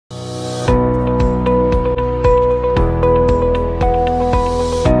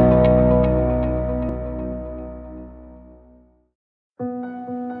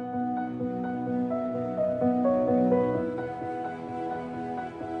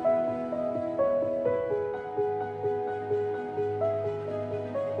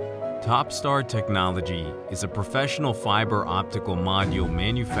Topstar Technology is a professional fiber optical module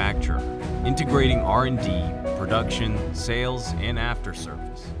manufacturer integrating R&D, production, sales, and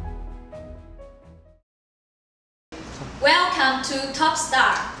after-service. Welcome to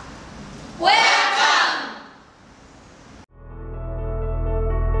Topstar. Welcome!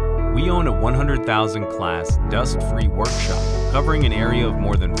 We own a 100,000 class dust-free workshop covering an area of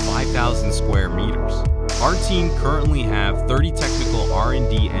more than 5,000 square meters. Our team currently have 30 technical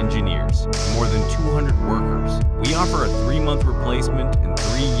R&D engineers and more than 200 workers. We offer a 3-month replacement and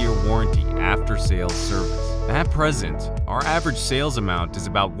 3-year warranty after-sales service. At present, our average sales amount is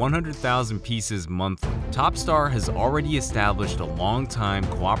about 100,000 pieces monthly. Topstar has already established a long-time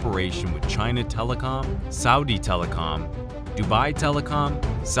cooperation with China Telecom, Saudi Telecom, Dubai Telecom,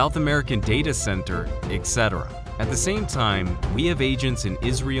 South American Data Center, etc. At the same time, we have agents in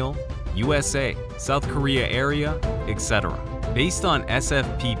Israel, USA, South Korea area, etc. Based on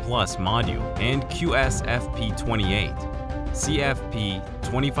SFP Plus module and QSFP 28, CFP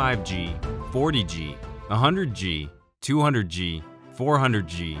 25G, 40G, 100G, 200G,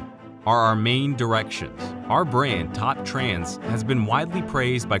 400G are our main directions. Our brand, Top Trans, has been widely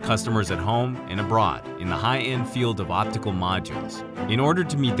praised by customers at home and abroad in the high-end field of optical modules. In order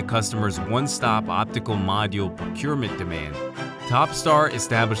to meet the customer's one-stop optical module procurement demand, Topstar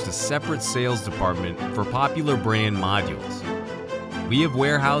established a separate sales department for popular brand modules. We have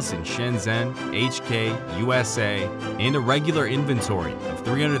warehouse in Shenzhen, HK, USA, and a regular inventory of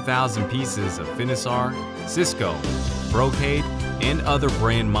 300,000 pieces of Finisar, Cisco, Brocade, and other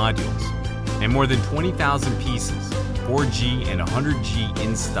brand modules, and more than 20,000 pieces, 4G and 100G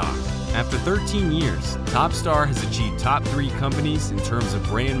in stock. After 13 years, Topstar has achieved top 3 companies in terms of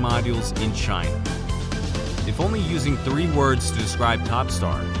brand modules in China. If only using 3 words to describe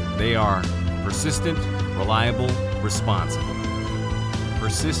Topstar, they are persistent, reliable, responsible.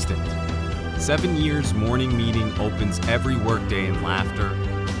 Persistent. 7 years morning meeting opens every workday in laughter.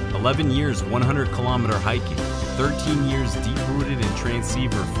 11 years 100-kilometer hiking. 13 years deep-rooted in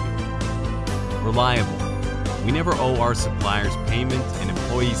transceiver field. Reliable. We never owe our suppliers payment and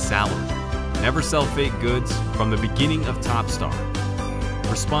employees' salary. Never sell fake goods from the beginning of Topstar.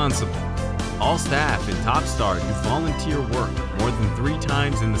 Responsible. All staff in Topstar do volunteer work more than 3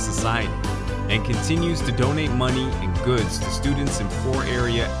 times in the society and continues to donate money and goods to students in poor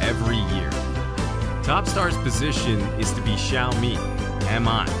area every year. Topstar's position is to be Xiaomi,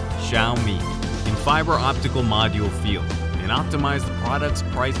 MI, Xiaomi, in fiber optical module field and optimize the product's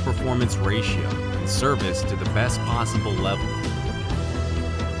price-performance ratio and service to the best possible level.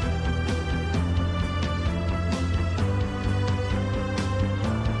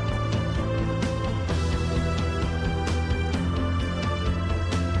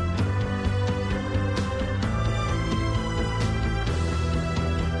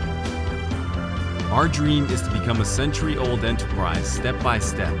 Our dream is to become a century-old enterprise step by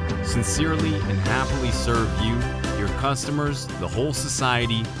step, sincerely and happily serve you, your customers, the whole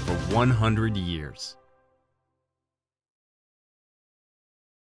society for 100 years.